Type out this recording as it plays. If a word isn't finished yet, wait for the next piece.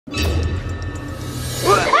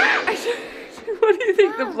What do you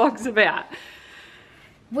think the vlog's about?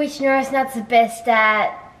 Which Norris Nut's the best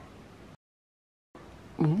at?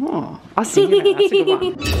 Oh, I'll see you now. That's a good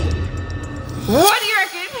one. What do you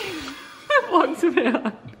reckon the vlog's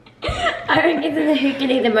about? I reckon it's who can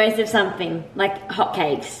eat the most of something, like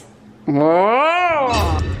hotcakes. Whoa!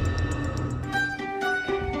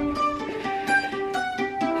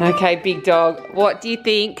 Okay, big dog, what do you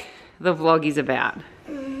think the vlog is about?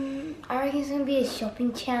 I reckon it's gonna be a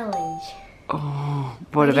shopping challenge. Oh,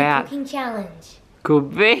 what Maybe about? A cooking challenge.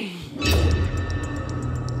 Could be.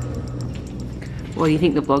 What do you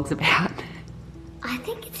think the vlog's about? I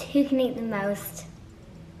think it's who can eat the most,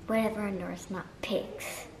 whatever a Norris Nut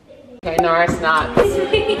picks. Okay, Norris Nut.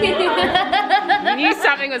 You knew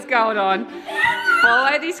something was going on.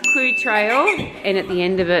 Follow this clue trail, and at the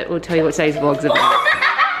end of it, we'll tell you what today's vlog's about.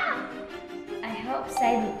 I hope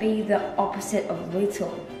say would be the opposite of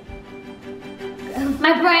little.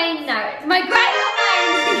 My brain knows. My brain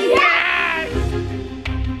knows. Yes!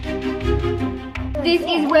 This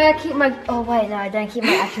is where I keep my. Oh wait, no, I don't keep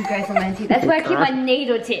my actual growth on my teeth. That's where I keep my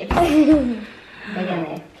needle tips. They're down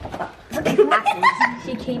there.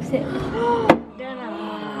 She keeps it.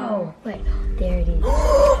 No. Wait, there it is.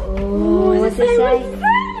 Oh, what's it say?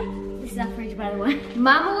 This is our fridge, by the way.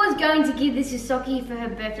 Mama was going to give this to Socky for her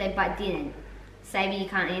birthday, but didn't. Savvy, you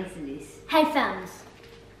can't answer this. Hey, thumbs.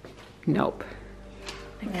 Nope.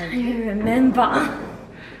 I can't even remember.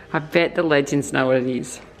 I bet the legends know what it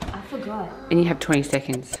is. I forgot. And you have 20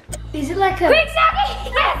 seconds. Is it like a... Quick,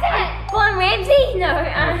 Socky! Guess it! Gordon Ramsay? No,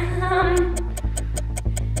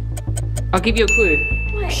 I'll give you a clue.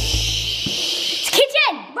 What? Shh.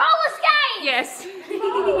 Kitchen! Roller skate! Yes.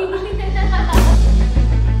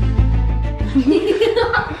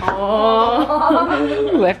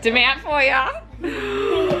 Oh, left him out for ya.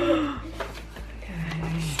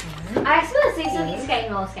 I actually want to see Socky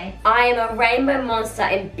skating roller skates. I am a rainbow monster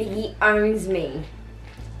and Biggie owns me.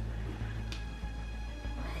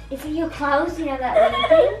 Is it your clothes? You know that little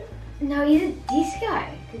thing? No, is it disco?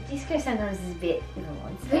 The disco sometimes is a bit of a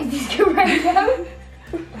monster. Disco rainbow?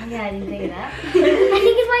 Yeah, I didn't think of that. I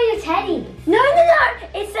think it's one of your teddies. No.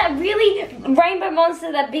 It's that really rainbow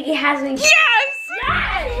monster that Biggie has in. Yes!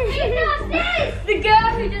 Yes! It's downstairs! The girl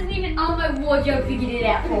who doesn't even own my wardrobe figured it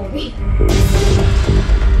out for me.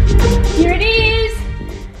 Here it is!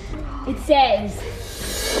 It says,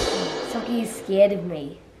 Socky is scared of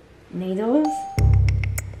me. Needles?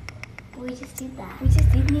 We just did that. We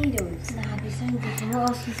just did needles. No, it'd be so different. What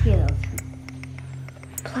else are you scared of?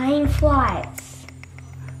 Plane flights.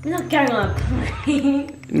 We're not going on a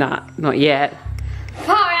plane. Nah, not yet.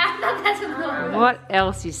 Far out, that's a problem. What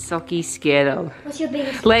else is Socky scared of? What's your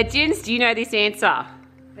biggest... Legends, do you know this answer?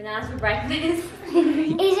 Bananas for breakfast.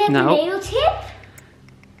 Is it No. the needle tip?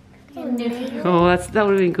 Oh, that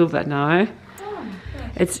would have been good, but no.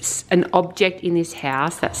 It's an object in this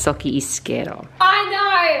house that Socky is scared of. I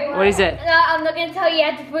know! What is it? No, I'm not going to tell you. You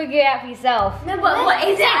have to figure it out for yourself. No, but what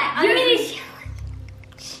is that? I'm going to...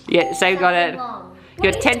 Yeah, so you got it.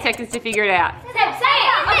 You got 10 seconds to figure it out. Say it!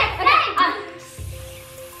 Okay.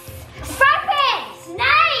 Frog pen!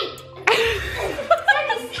 Snake!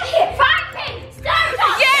 Frog pen! Stone!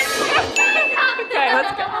 Yes! Okay,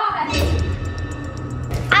 let's go.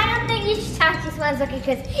 I don't think you should touch this one, Socky,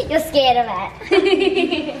 because you're scared of it.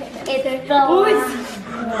 It's the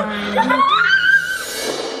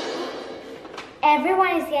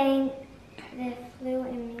Everyone is getting the flu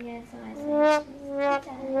immunization.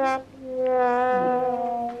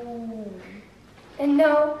 And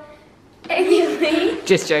no, actually.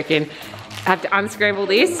 Just joking. I have to unscramble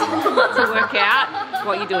this to work out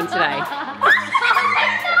what you're doing today. Oh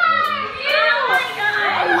my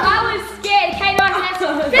god! I was scared. Okay, no, that's the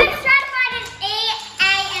straight line is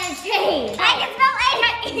E-A-N-T. I can spell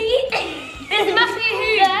A-E. There must be a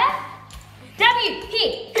who. W,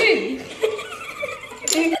 here, who.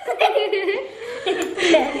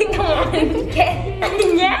 Come on.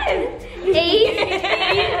 Yes. E.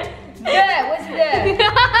 What's the?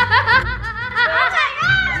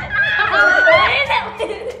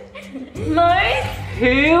 Most?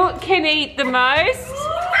 Who can eat the most?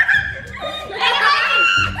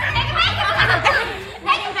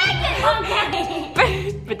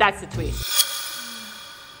 But that's the twist.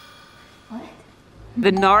 What?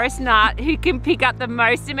 The Norris Nut, who can pick up the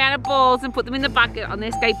most amount of balls and put them in the bucket on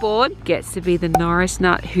their skateboard, gets to be the Norris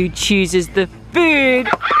Nut who chooses the food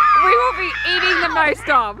we will be eating the most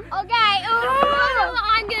of. Okay,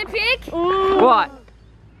 I'm gonna pick. What?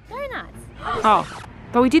 Donuts. Oh,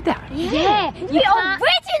 but we did that. Yeah, the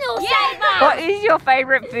original Saver. What is your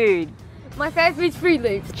favourite food? My favourite food's Fruit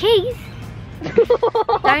Loops. Cheese.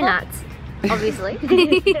 Donuts. obviously.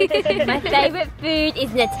 My favourite food is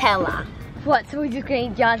Nutella. What, so we're just gonna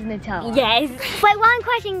eat jars of Nutella? Yes. Wait, one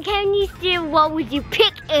question, can you still, what would you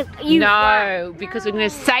pick if you No, because we're gonna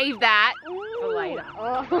save that for later.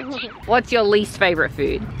 What's your least favourite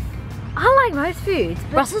food? I like most foods.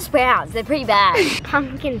 Brussels sprouts, they're pretty bad.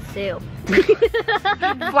 Pumpkin soup.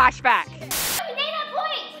 Flashback.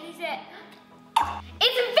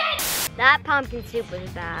 That pumpkin soup was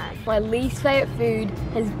bad. My least favourite food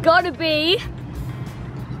has gotta be...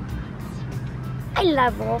 I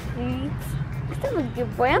love raw foods. That was a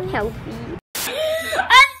good boy, I'm healthy.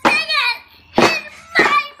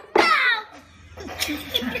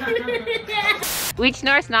 Which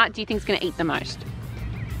Norris Nut do you think is going to eat the most?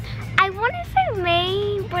 I want to say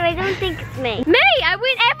me, but I don't think it's me. Me! I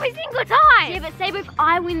win every single time! Yeah, but say if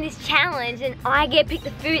I win this challenge and I get picked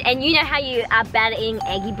the food, and you know how you are bad at eating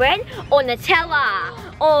eggy bread, or Nutella,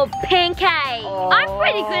 or pancakes. Oh. I'm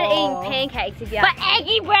pretty good at eating pancakes if you ask. But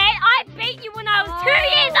eggy bread, I beat you when I was 2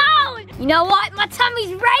 years old! You know what? My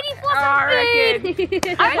tummy's ready for some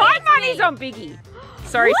food! My money's on Biggie.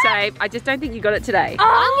 Sorry, Save. I just don't think you got it today. Oh.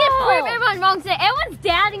 I'm gonna prove everyone wrong today. Everyone's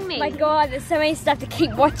doubting me. Oh my God, there's so many stuff to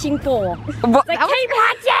keep watching for. What? Like, keep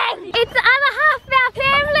watching! It's the other half of our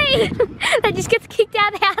family that just gets kicked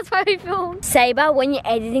out of the house while we film. Saber, when you're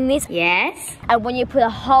editing this, yes, I want you to put a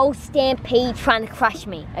whole stampede trying to crush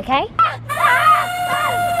me, okay?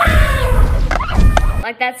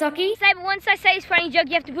 Like that, Socky? Saber, once I say this funny joke,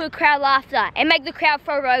 you have to put a crowd laughter and make the crowd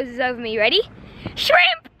throw roses over me. Ready?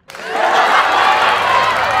 Shrimp!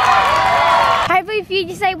 Hopefully if you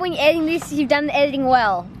just say when you're editing this, you've done the editing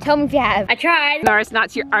well. Tell me if you have. I tried. Norris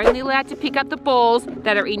Nuts, you're only allowed to pick up the balls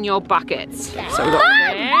that are in your buckets. Yeah. So we got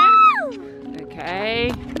there.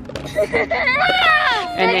 Okay.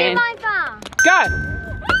 And then go.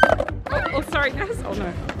 Oh, sorry, Nurse. Oh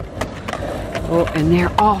no. Oh, and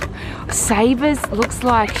they're off. Saber's looks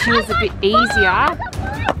like she was a bit easier.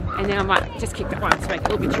 And then I might just kick that one to make it a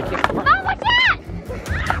little bit trickier. Oh, what's that?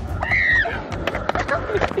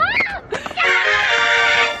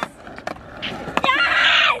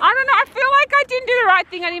 I don't know, I feel like I didn't do the right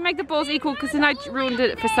thing. I didn't make the balls equal because then I ruined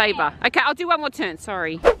it for Saber. Okay, I'll do one more turn,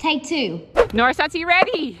 sorry. Take two. Norris, are you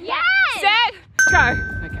ready? Yes! Set, go.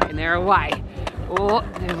 Okay, and they're away. Oh,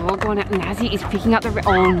 they're all going out. Nazi is picking up the...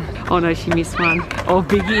 Oh no, she missed one. Oh,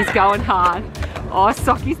 Biggie is going hard. Oh,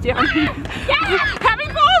 Socky's down here. Yes!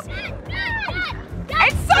 Having balls!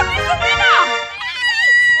 And Socky's the winner!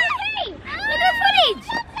 Look at the footage!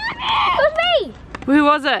 It was me! Who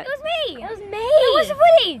was it? It was me! It was me! It was the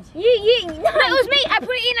footage! No, it was me! I put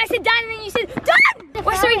it in, I said done, and then you said done!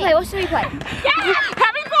 What's the replay? What's the replay? Yeah!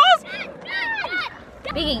 Having balls!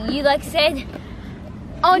 Biggie, you like said,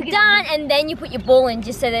 oh done, and then you put your ball in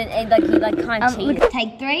just so that like you like kind of cheat.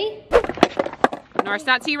 Take three. Norris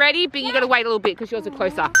Nuts, you ready? Biggie, you gotta wait a little bit because yours are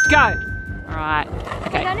closer. Go! Alright.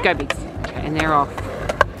 Okay, go Biggs. Okay, and they're off.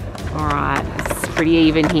 Alright, it's pretty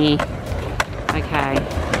even here. Okay.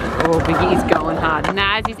 Oh, Biggie is going hard.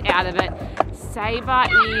 Naz is out of it. Saber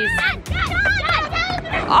is...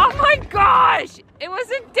 Oh my gosh! It was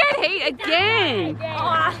a dead heat again!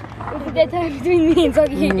 It's a dead time between me and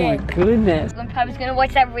Socky again. Oh my goodness. Papa's gonna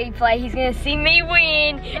watch that replay. He's gonna see me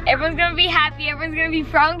win. Everyone's gonna be happy. Everyone's gonna be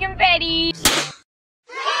throwing confetti.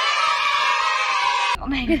 Or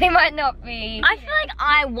maybe they might not be. I feel like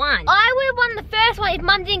I won. I would have won the first one if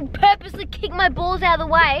Mum didn't purposely kick my balls out of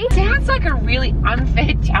the way. Sounds like a really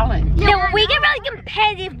unfair challenge. No, we get really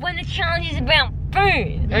competitive when the challenge is about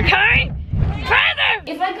food, okay? Further!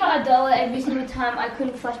 If I got $1 every single time I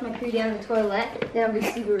couldn't flush my poo down the toilet, then I'd be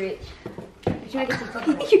super rich. Should I get some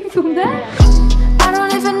fucking You filmed that? I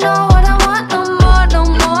don't even know what I want no more, no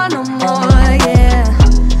more, no more, yeah.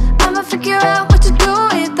 I'ma figure out what to do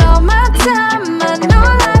with all my time, my new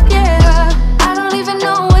life, yeah. I don't even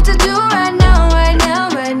know what to do right now, right now,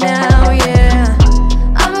 right now, yeah.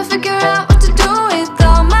 I'ma figure out what to do with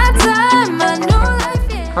all my time, my new life,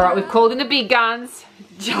 yeah. Alright, we've called in the big guns.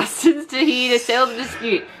 Justin's here to settle the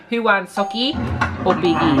dispute. Who won, Socky or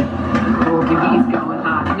Biggie? Oh, Biggie is going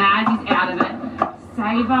hard. Naz is out of it.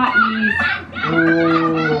 Saber is...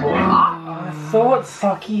 I thought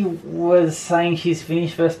Socky was saying she's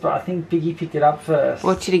finished first, but I think Biggie picked it up first.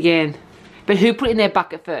 Watch it again. But who put it in their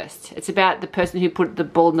bucket first? It's about the person who put the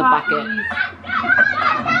ball in the bucket.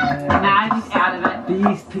 Naz is out of it.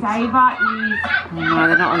 Biggie's picked... Saber is... Oh no,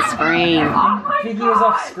 they're not on screen. Biggie was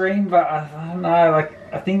off screen, but I don't know, like,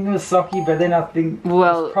 I think it was Socky, but then I think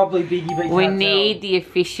well, it's probably Biggie, but you we can't need tell. the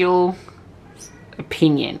official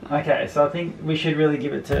opinion. Okay, so I think we should really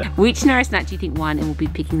give it to... Which Norris Nut do you think won and will be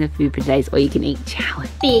picking the food for today's all you can eat challenge?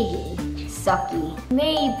 Biggie. Socky.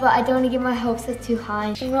 Me, but I don't want to get my hopes up too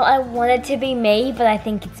high. Well, I want it to be me, but I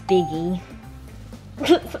think it's Biggie.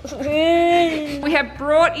 We have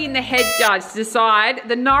brought in the head judge to decide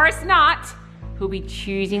the Norris Nut who'll be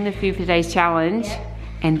choosing the food for today's challenge. Yep.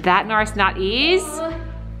 And that Norris Nut is...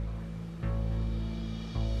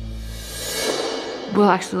 Well,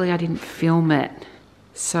 actually, I didn't film it,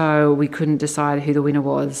 so we couldn't decide who the winner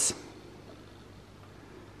was.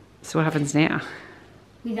 So what happens now?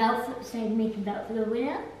 Without saying me can vote for the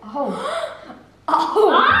winner? Oh.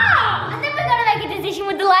 I think we're gonna make a decision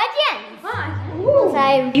with the legends. So,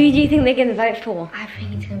 who do you think they're gonna vote for? I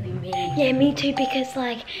think it's gonna be me. Yeah, me too, because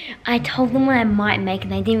like I told them what I might make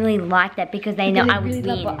and they didn't really like that because they know I would win.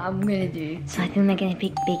 Like what I'm gonna do. So I think they're gonna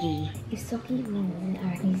pick Biggie. If Socky wins, I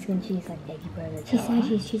reckon he's gonna choose like eggy bread. She said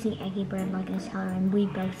she's choosing eggy bread like a challenge and we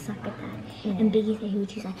both suck at that. Yeah. And Biggie said he would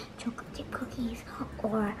choose like chocolate chip cookies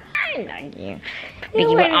or I like you.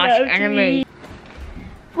 Biggie will ask enemy.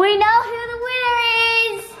 We know who the winner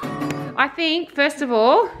is! I think, first of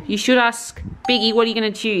all, you should ask Biggie, what are you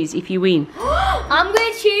going to choose if you win? I'm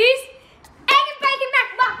going to choose egg and bacon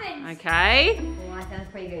McMuffins! Okay. Oh, that sounds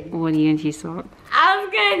pretty good. What are you going to choose, Sock? I'm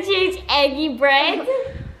going to choose eggy bread.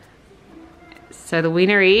 So the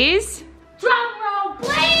winner is... Drum roll,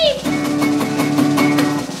 please!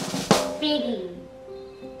 Biggie.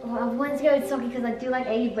 I want to go with Socky because I do like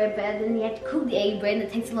eggy bread better than you have to cook the eggy bread and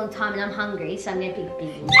it takes a long time and I'm hungry, so I'm going to pick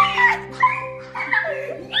Biggie. Yes!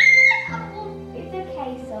 It's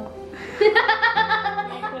okay, so. But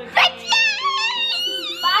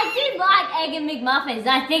I do like egg and McMuffins and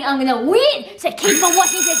I think I'm going to win, so keep on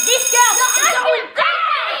watching because this girl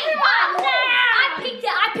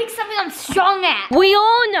I picked something I'm strong at. We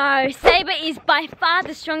all know Sabre is by far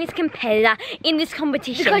the strongest competitor in this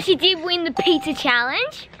competition. Because she did win the pizza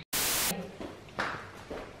challenge.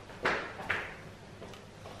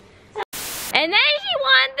 And then she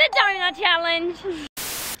won the donut challenge.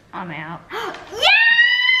 I'm out. Yes!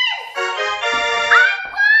 I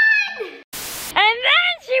won! And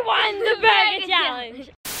then she won the burger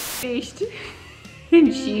challenge. Finished.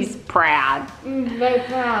 And she's proud. Very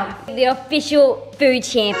proud. The official food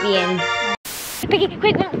champion. Quick,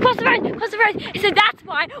 quick, cross the road, cross the road. So that's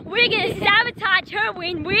why we're gonna sabotage her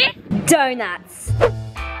win with donuts.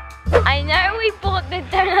 I know we bought the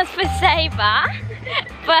donuts for Sabre,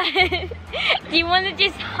 but do you want to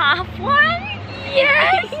just half one?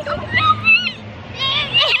 Yes!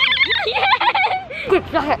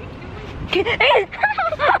 Yes!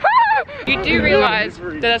 You do realise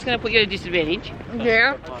that that's going to put you at a disadvantage?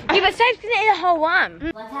 Yeah. Yeah, but Sabe's going to eat a whole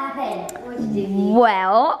one. What happened? What did you do?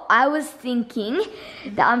 Well, I was thinking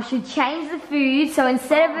that I should change the food, so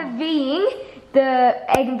instead of it being the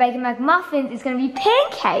egg and bacon McMuffins, it's going to be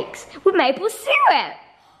pancakes with maple syrup.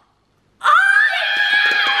 Oh,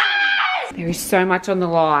 yes! There is so much on the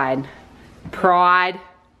line. Pride.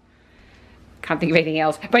 Can't think of anything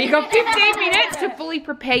else. But you've got 15 minutes to fully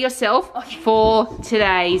prepare yourself for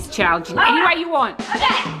today's challenge in any way you want.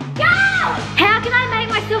 Okay, go! How can I make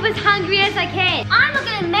myself as hungry as I can? I'm not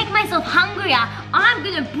going to make myself hungrier. I'm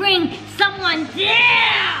going to bring someone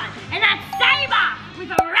down. And that's Sabre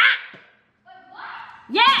with a wrap.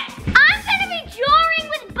 Yes! I'm gonna be drawing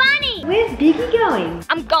with Bunny! Where's Biggie going?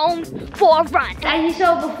 I'm going for a run. As you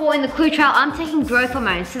saw before in the crew trial, I'm taking growth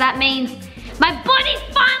hormones. So that means my body's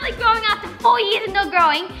finally growing after 4 years of not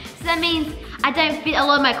growing. So that means I don't fit a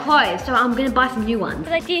lot of my clothes. So I'm gonna buy some new ones.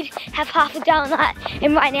 I did have half a donut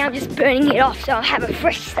and right now I'm just burning it off so I'll have a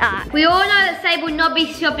fresh start. We all know that Sabre would not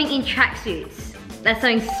be shopping in tracksuits. That's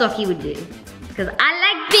something Socky would do. Because I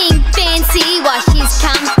like being fancy while she's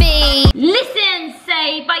comfy. Listen,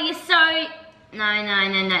 Sabre, you're so...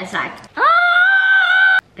 No, Zach.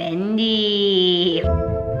 Ah! Bendy.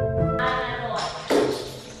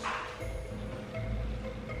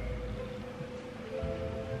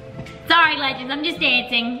 Sorry, legends, I'm just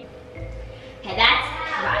dancing. Okay, that's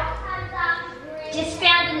right. Just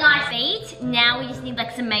found a nice beat. Now we just need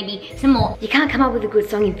like maybe some more. You can't come up with a good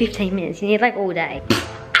song in 15 minutes. You need like all day.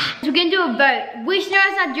 We're gonna do a vote. Which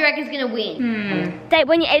Norris Nut do you reckon is gonna win? Dave,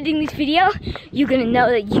 when you're editing this video, you're gonna know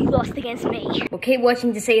that you lost against me. We'll keep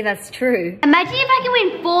watching to see if that's true. Imagine if I can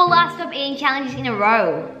win 4 last stop eating challenges in a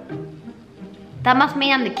row. That must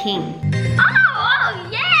mean I'm the king. Oh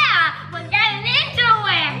yeah! We're getting into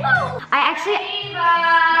it! Woo. I actually...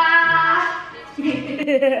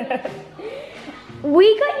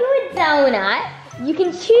 We got you a donut. You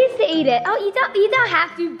can choose to eat it. Oh, you don't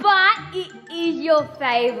have to, but it is your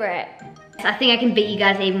favorite. I think I can beat you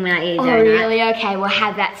guys even when I eat a donut. Oh, really? Okay, well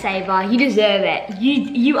have that, Sabre. You deserve it.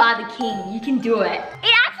 You are the king. You can do it.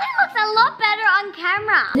 It actually looks a lot better on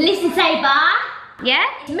camera. Listen, Sabre. Yeah?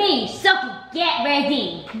 Me, Socky, get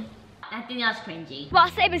ready. I think that's cringy. While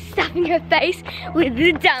Saber's stuffing her face with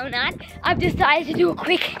the donut, I've decided to do a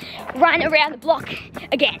quick run around the block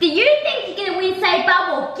again. Do you think you're gonna win Saber?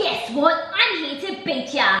 Well, guess what? I'm here to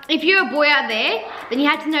beat ya. If you're a boy out there, then you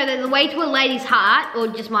have to know that the way to a lady's heart, or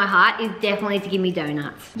just my heart, is definitely to give me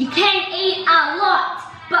donuts. You can eat a lot,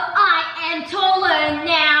 but I am taller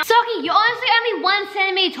now. Socky, you're honestly only 1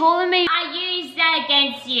 centimeter taller than me. I use that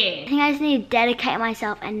against you. I think I just need to dedicate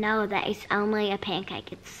myself and know that it's only a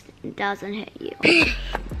pancake. It doesn't hurt you.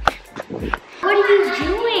 What are you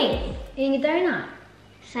doing? Eating a donut.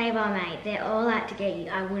 Saber, mate, they're all out to get you.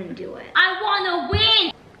 I wouldn't do it. I wanna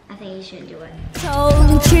win. I think you shouldn't do it.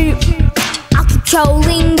 I'm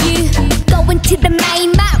controlling you. Going to the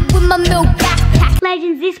main map with my milk backpack.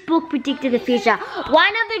 Legends, this book predicted the future.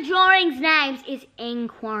 One of the drawings' names is In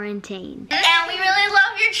Quarantine. And we really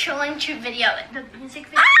love your trolling trip video. The music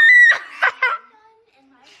video.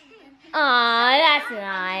 Aw, that's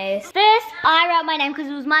nice. First, I wrote my name because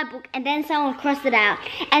it was my book, and then someone crossed it out,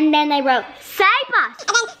 and then they wrote Saber. And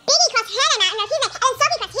then Biggie crossed her name out and wrote his name, and then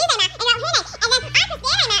Sophie crossed his name out and wrote her name, and then I crossed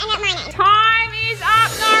their name out and wrote my name. Time is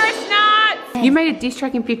up, Norris Nut. You made a diss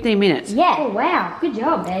track in 15 minutes. Yeah. Oh, wow. Good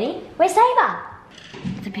job, Betty. Where's Saber?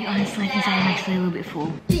 To be honest, like this, I'm actually a little bit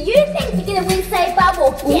full. Do you think you're gonna win Saber?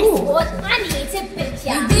 Well, guess what? I'm here to beat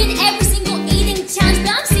ya. You win every single eating challenge,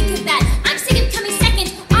 but I'm sick of that. I'm sick of coming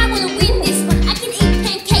second. I wanna win this one. I can eat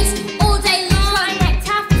pancakes all day long. Trying that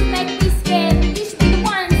tough to make me scared. You should be the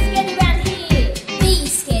one scared around here. Be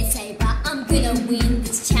scared, Saber. I'm gonna win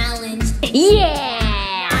this challenge.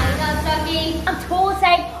 Yeah! I'm tall,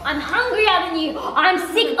 Sabe. I'm hungrier than you. I'm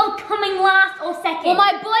sick of coming last or second. Well,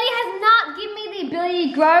 my body has not given me the ability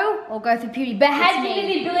to grow or go through puberty, but has It's given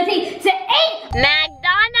me. me the ability to eat.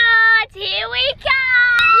 McDonald's, here we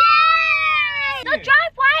come! Yay! Not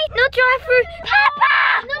driveway, not drive-through. Papa!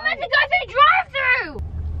 Not meant to go through drive-through.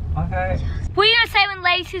 Okay. What are you gonna say when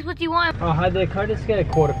lady says, what do you want? Oh, hi there. Can I just get a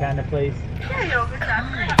quarter pounder, please?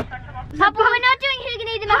 Papa, we're not doing who can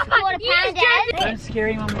eat the most quarter pounders. Don't scare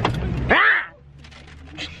him.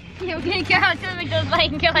 We're gonna go out to the McDonald's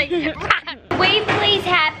lane and go like, we please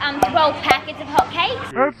have 12 packets of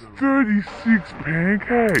hotcakes. That's 36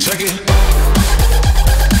 pancakes.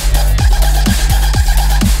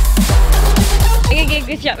 Okay, get a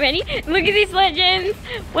good shot. Ready? Look at these legends.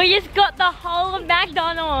 We just got the whole of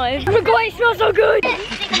McDonald's. Oh my god, it smells so good.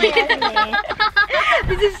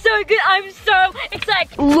 This is so good. I'm so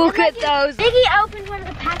excited. Look at those. Biggie opened one of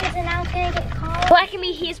the packets and now it's gonna get cold. Well, that can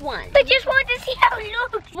be his one. I just want to see how it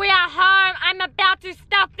looks. We are home. I'm about to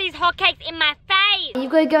stuff these hotcakes in my face.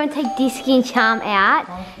 You've got to go and take Disky and Charm out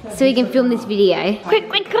so we can film this video. Quick,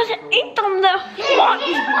 quick, because eat them the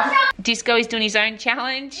Disco is doing his own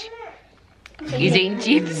challenge. He's eating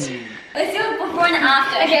chips. Let's do it before and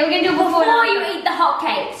after. Okay, we're gonna do it before you eat the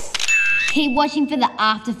hotcakes. Keep watching for the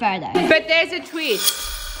after photo. But there's a twist.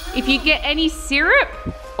 If you get any syrup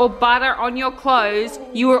or butter on your clothes,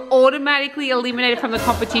 you are automatically eliminated from the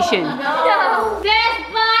competition. No.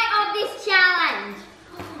 First bite of this challenge.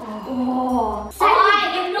 I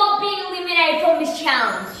am not being eliminated from this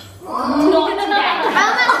challenge. Not today.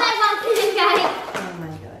 I'm gonna say one piece of cake.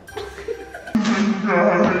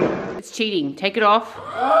 It's cheating. Take it off.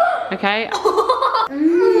 Okay. So I'm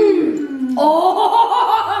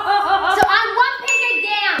one pancake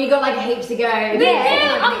down. You got like heaps to go.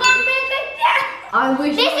 Yeah. I'm one pancake down. I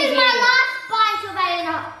wish This is my last bite until I eat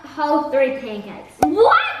a whole 3 pancakes.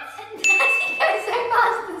 What? That's going so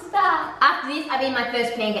fast at the start. After this, I've eaten my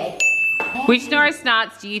first pancake. Which Norris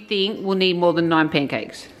Nuts do you think will need more than 9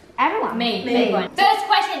 pancakes? Everyone. Me. First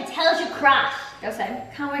question, tell us your crush. Go say.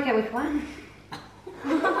 Can't work out which one.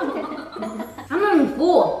 I'm not even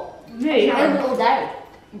full. Me. I live all day.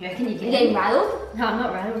 You reckon you You getting rattled? No, I'm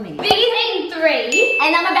not rattled me. Biggie's eating 3,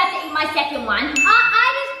 and I'm about to eat my second one. I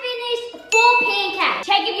just finished 4 pancakes.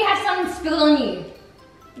 Check if you have something spilled on you.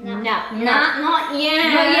 No. Not yet. Not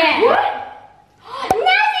yet. What?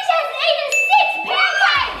 Nancy has eaten 6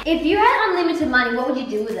 pancakes! If you had unlimited money, what would you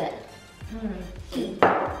do with it?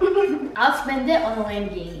 I'll spend it on a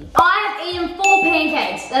Lamborghini. I have eaten 4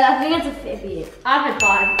 pancakes. I think that's a fair bit. I've had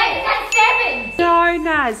 5. Hey, that's 7. No,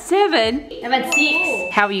 no, 7. I've had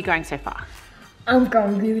 6. How are you going so far? I'm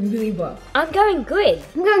going really well. I'm going good.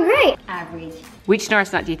 I'm going great. Average. Which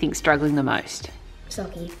Norris Nut do you think's struggling the most?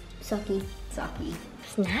 Socky. Sucky.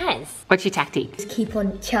 Snaz. What's your tactic? Just keep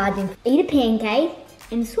on charging. Eat a pancake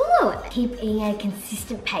and swallow it. Keep eating at a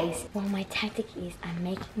consistent pace. Well, my tactic is I'm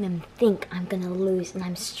making them think I'm gonna lose and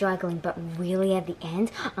I'm struggling, but really at the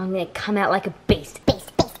end, I'm gonna come out like a beast.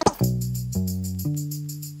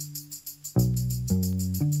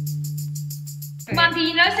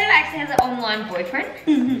 know Sam actually has an online boyfriend?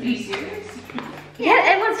 Are you serious? Yeah,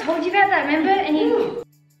 everyone's told you about that, remember? And you...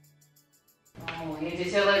 Oh, you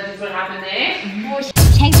just tell us what happened there?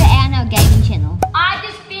 Check the Our Gaming channel. I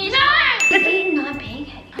just finished... No! I've eaten 9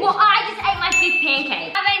 pancakes. Well, I just ate my 5th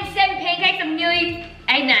pancake. I've eaten 7 pancakes, I'm nearly 8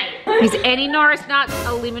 and 8. Is any Norris Nuts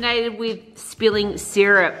eliminated with spilling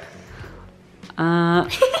syrup? Oh,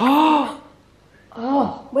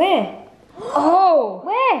 where? Oh,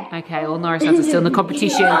 where? Okay, all Norris Nuts are still in the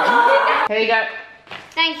competition. Here you go.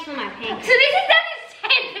 Thanks for my pancakes. So this is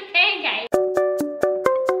 7 pancakes.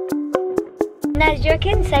 Now, do you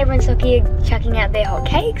reckon Sabre and Socky are chucking out their hot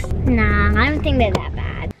cakes? Nah, I don't think they're that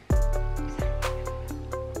bad.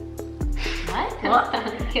 What?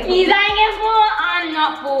 He's saying it full, I'm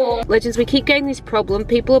not full. Legends, we keep getting this problem.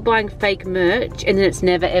 People are buying fake merch and then it's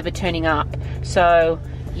never ever turning up. So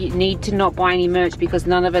you need to not buy any merch because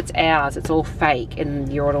none of it's ours. It's all fake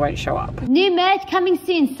and your order won't show up. New merch coming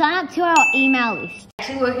soon. Sign up to our email list.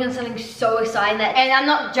 Actually working on something so exciting that, and I'm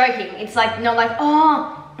not joking, it's like, not like,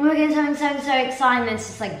 oh, we're working on something so exciting and it's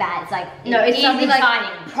just like bad. It's like, no, it's something exciting.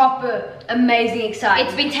 Like proper, amazing, exciting.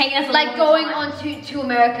 It's been taking us a like going on to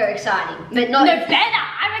America exciting. But not no, better.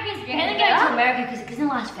 I reckon it's better. Going to America because it doesn't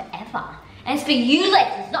last forever. And it's for you,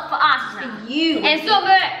 Legends, not for us, it's for you. And it's not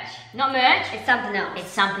merch. Not merch, it's something else. It's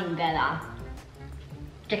something better.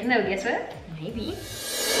 Do you reckon they'll guess it? Maybe.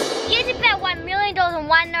 Here's about $1 million on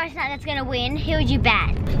one Norris Nut that's gonna win. Who would you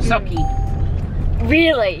bet? Socky.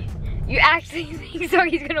 Really? You actually think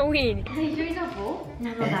Socky's gonna win? Are you sure he's not full? No,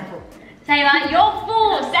 not that full. Sabre, you're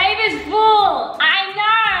full. Saber's full. I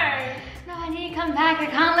know. No, I need to come back. I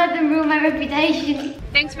can't let them ruin my reputation.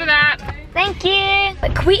 Thanks for that. Thank you.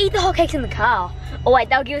 But can we eat the hotcakes in the car? Oh wait,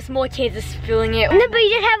 that'll give us more chance of spilling it. No, but you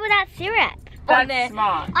just have it without syrup. That's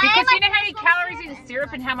smart. Because you know how many calories in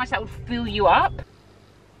syrup and how much that would fill you up?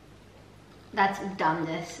 That's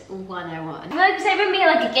dumbness 101. I feel like Sabre and me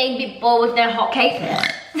are like a game bit bored with their hotcakes.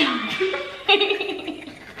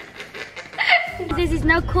 This is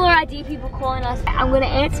no cooler idea, people calling us. I'm gonna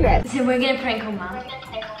answer it. So we're gonna prank call Mum.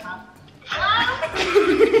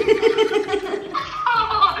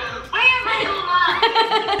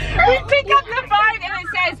 We pick up the phone and it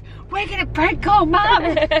says, we're gonna prank call Mum.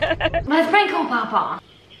 Let's prank call Papa.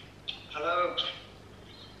 Hello.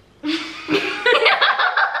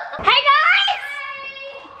 Hey guys!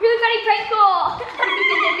 Really funny prank call.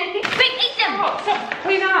 Quick, eat them. Stop,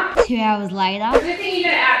 clean up. 2 hours later. Is the thing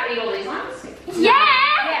you're gonna out eat all these ones?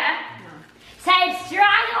 Yeah. Say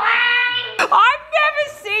struggling. I've never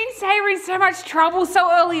seen Sabre in so much trouble so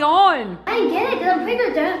early on. I didn't get it because I'm pretty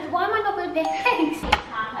good donuts. Why am I not good at pancakes?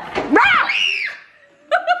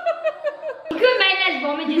 You could have made that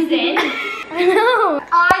vomit just then. I know.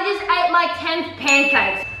 I just ate my 10th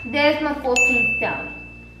pancakes. There's my 14th down.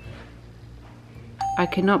 I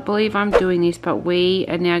cannot believe I'm doing this, but we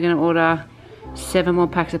are now going to order 7 more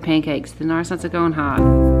packs of pancakes. The Norris Nuts are going hard.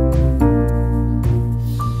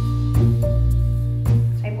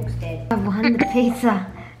 Sable's dead. I won the pizza.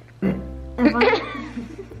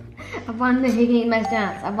 I won the who can eat the most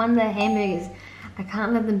donuts. I won the hamburgers. I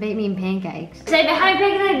can't let them beat me in pancakes. Sabre, how many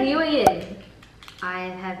pancakes have you eaten? I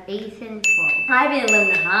have eaten 12. I've eaten 11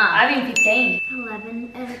 and a half. I've eaten 15.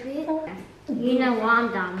 11 and a bit. You know why I'm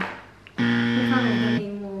done. I can't eat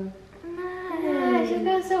anymore. No. She's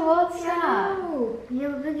got so hot stuff. No. Yeah,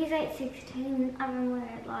 but Boogie's ate 16. I remember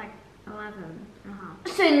at like 11 and a half.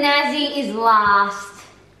 So Nazi is last.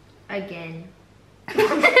 Again. I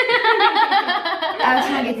was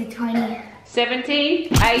trying to get to 20. 17,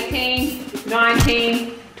 18,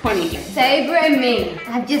 19, 20. Sabre and me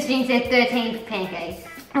have just finished their 13th pancakes.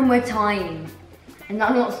 And we're tying. And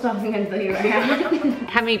I'm not stopping until you're out.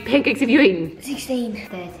 How many pancakes have you eaten? 16.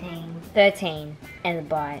 13 and a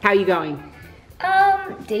bite. How are you going?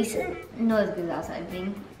 Decent. Not as good as I was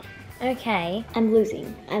hoping. Okay, I'm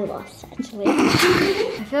losing. I lost, actually. I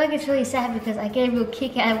feel like it's really sad because I get a real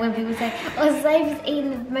kick out of when people say, oh, Sabre's eating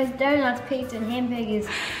the most donuts, pizza, and hamburgers.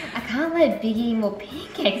 I can't let Big eat more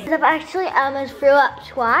pancakes. I've actually almost threw up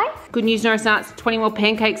twice. Good news, Norris Nuts. 20 more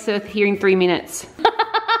pancakes served here in 3 minutes.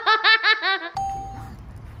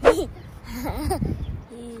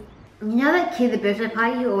 You know that kid at the birthday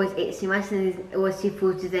party who always eats too much and is always too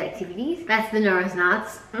full to the activities? That's the Norris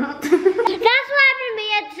Nuts. That's what happened to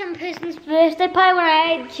me at some person's birthday party when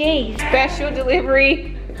I ate cheese. Special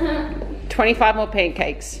delivery. 25 more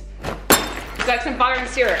pancakes. Would you like some butter and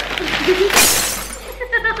syrup?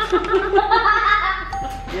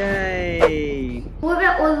 Yay! What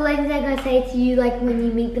about all the ladies that are gonna say to you like when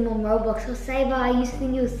you meet them on Roblox? Oh, Sabre, I used to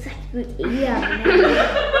think you were such a good eater.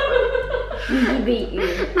 You beat you.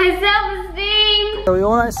 My self-esteem. So we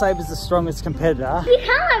all know Saber's the strongest competitor. You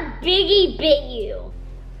can't let Biggie beat you.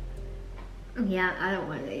 Yeah, I don't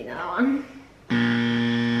want to eat that one.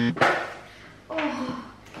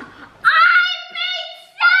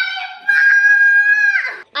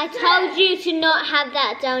 I told you to not have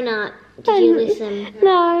that donut. Did you listen?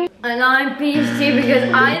 No. And I'm pissed too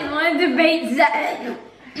because I just wanted to beat Saber.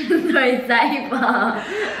 No, Saber.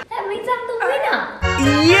 That means I'm the winner.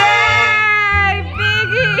 Yay,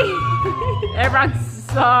 Biggie! Everyone's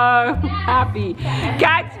so happy.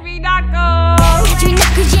 Catch me, Knuckles!